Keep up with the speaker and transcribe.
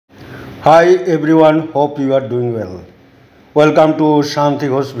Hi everyone, hope you are doing well. Welcome to Shanti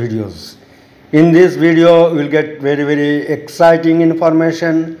Ghosh videos. In this video, you will get very exciting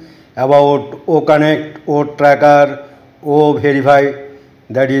information about OConnect, OTracker, OVerify,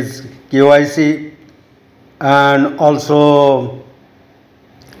 that is KYC, and also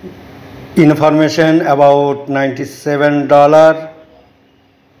information about $97,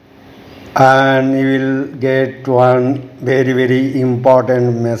 and you will get one very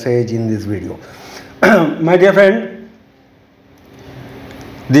important message in this video. My dear friend,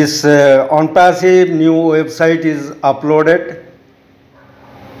 this Onpassive new website is uploaded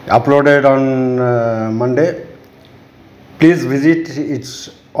on Monday. Please visit,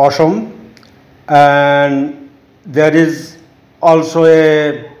 it's awesome. And there is also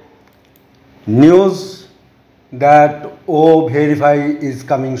a news that OVerify is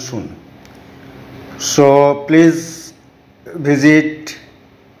coming soon. So please visit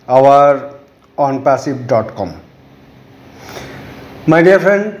our onpassive.com. My dear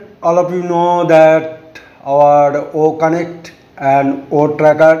friend, all of you know that our OConnect and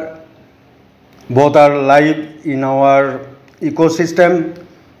OTracker both are live in our ecosystem,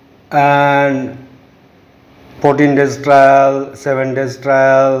 and 14 days trial, 7 days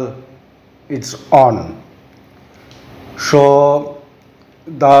trial, it's on. So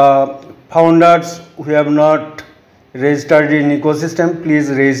the founders who have not registered in ecosystem, please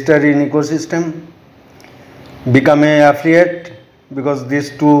register in ecosystem, become an affiliate, because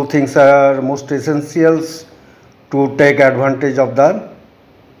these two things are most essentials to take advantage of the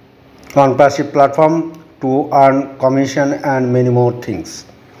Onpassive platform to earn commission and many more things.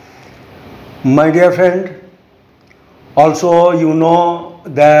 My dear friend, also you know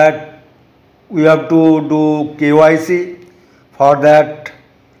that we have to do KYC. For that,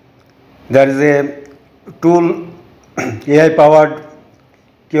 there is a tool, AI powered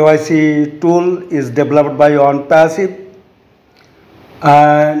KYC tool is developed by Onpassive,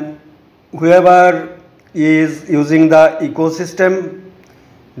 and whoever is using the ecosystem,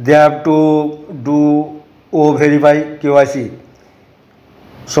 they have to do OVerify KYC,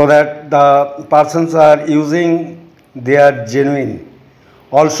 so that the persons are using, they are genuine.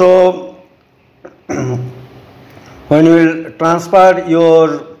 Also, when you will transfer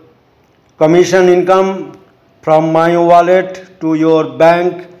your commission income from my wallet to your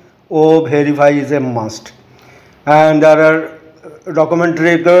bank, OVerify is a must. And there are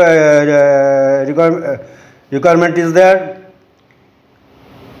documentary requirement is there.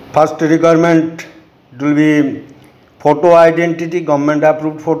 First requirement will be photo identity, government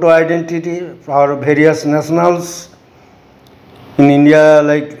approved photo identity for various nationals in India,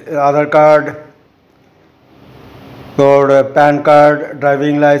 like Aadhaar card, your PAN card,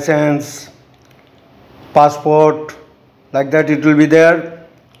 driving license, passport, like that it will be there.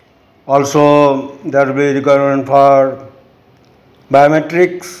 Also there will be requirement for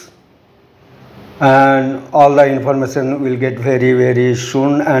biometrics, and all the information will get very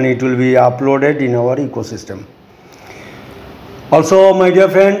soon, and it will be uploaded in our ecosystem. Also, my dear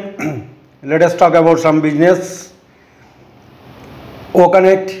friend, let us talk about some business.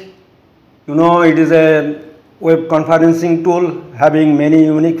 OConnect, you know, it is a web conferencing tool having many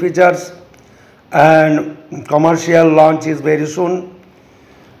unique features, and commercial launch is very soon.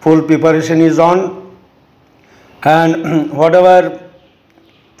 Full preparation is on, and whatever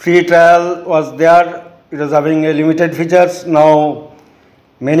free trial was there, it was having a limited features. Now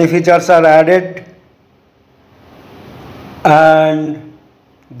many features are added, and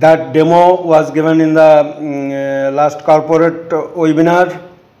that demo was given in the last corporate webinar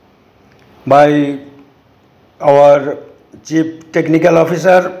by our Chief Technical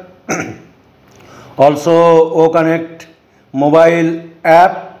Officer. Also, OConnect mobile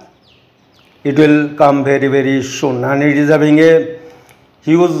app, it will come very soon, and it is having a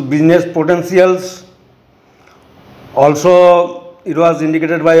huge business potentials. Also, it was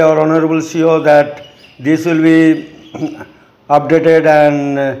indicated by our Honorable CEO that this will be updated,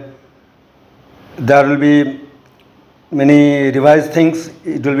 and there will be many revised things.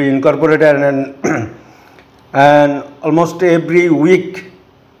 It will be incorporated, and almost every week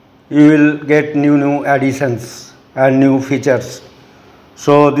you will get new additions and new features.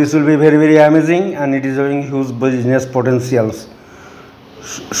 So this will be very amazing, and it is having huge business potentials.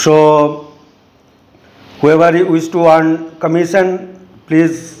 So whoever wish to earn commission,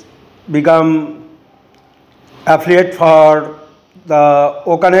 please become affiliate for the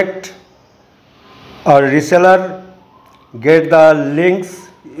OConnect or reseller. Get the links,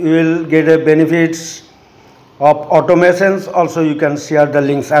 you will get a benefits of automations. Also you can share the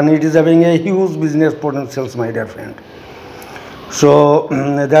links, and it is having a huge business potentials, my dear friend. So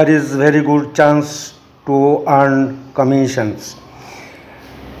that is very good chance to earn commissions.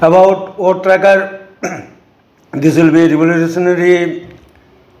 About vote tracker, this will be revolutionary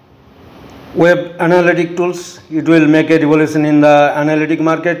web analytic tools. It will make a revolution in the analytic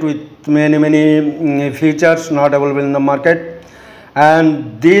market with many features not available in the market,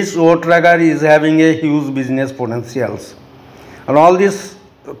 and this vote tracker is having a huge business potentials, and all these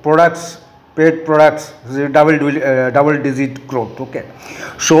products, paid products, double digit growth. Okay,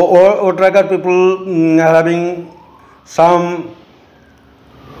 so vote tracker people are having some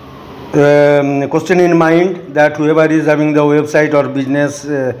question in mind that whoever is having the website or business,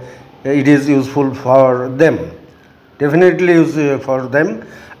 it is useful for them, definitely useful for them.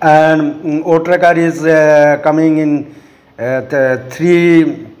 And vote tracker is coming in the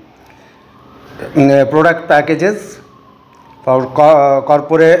 3 product packages for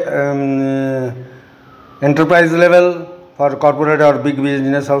corporate enterprise level, for corporate or big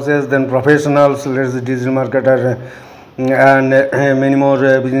business houses, then professionals, digital marketer, and many more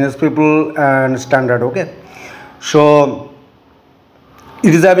business people, and standard. Okay, so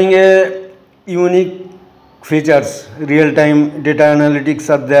it is having a unique features. Real-time data analytics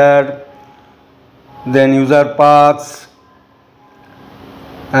are there, then user paths,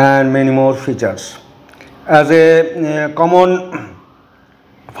 and many more features. As a common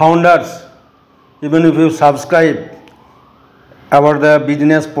founders, even if you subscribe about the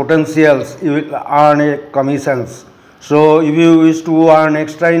business potentials, you will earn a commissions. So if you wish to earn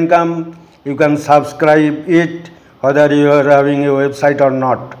extra income, you can subscribe it whether you are having a website or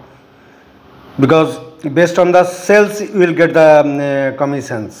not, because based on the sales you will get the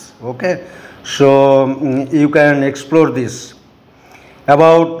commissions. Okay, so you can explore this.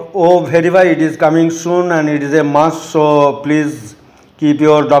 About Verify, it is coming soon and it is a must, so please keep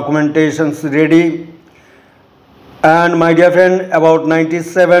your documentations ready. And my dear friend, about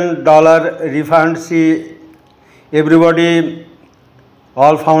 $97 refund. See, everybody,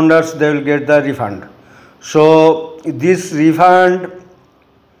 all founders, they will get the refund. So this refund,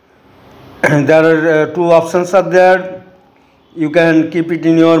 there are 2 options are there. You can keep it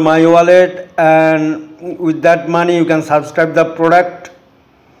in your My Wallet, and with that money you can subscribe the product,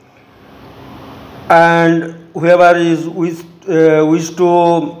 and whoever is wish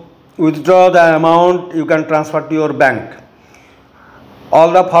to withdraw the amount, you can transfer to your bank.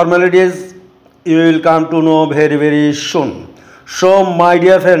 All the formalities you will come to know very soon. So my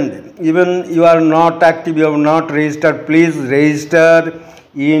dear friend, even you are not active, you have not registered, please register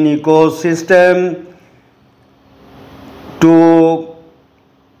in ecosystem to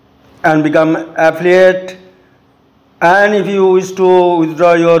and become affiliate. And if you wish to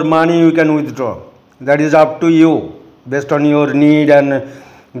withdraw your money, you can withdraw. That is up to you, based on your need and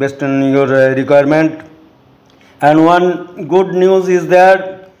based on your requirement. And one good news is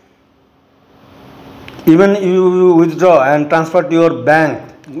that even you withdraw and transfer to your bank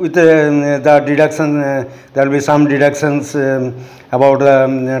with the deduction, there will be some deductions about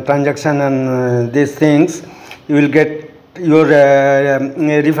transaction and these things, you will get your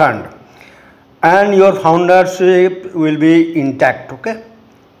refund, and your foundership will be intact. Okay,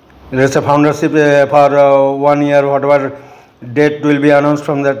 there is a foundership for 1 year, whatever date will be announced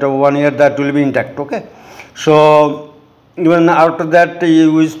from that 1 year, that will be intact. Okay, so even after that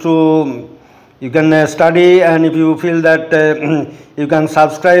you wish to, you can study, and if you feel that you can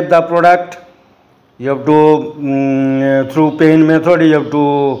subscribe the product, you have to through paying method, you have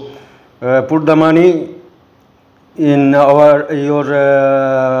to put the money in your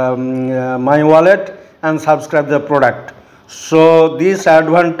My Wallet and subscribe the product. So this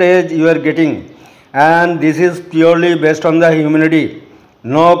advantage you are getting, and this is purely based on the humanity,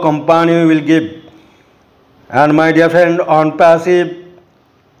 no company will give. And my dear friend, Onpassive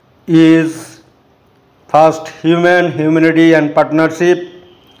is first humanity and partnership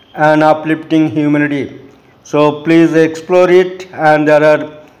and uplifting humanity. So please explore it, and there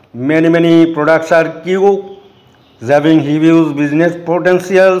are many products are queue having huge business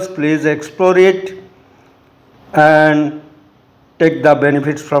potentials. Please explore it and take the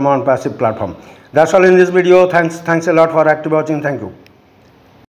benefits from Onpassive platform. That's all in this video. Thanks a lot for active watching. Thank you.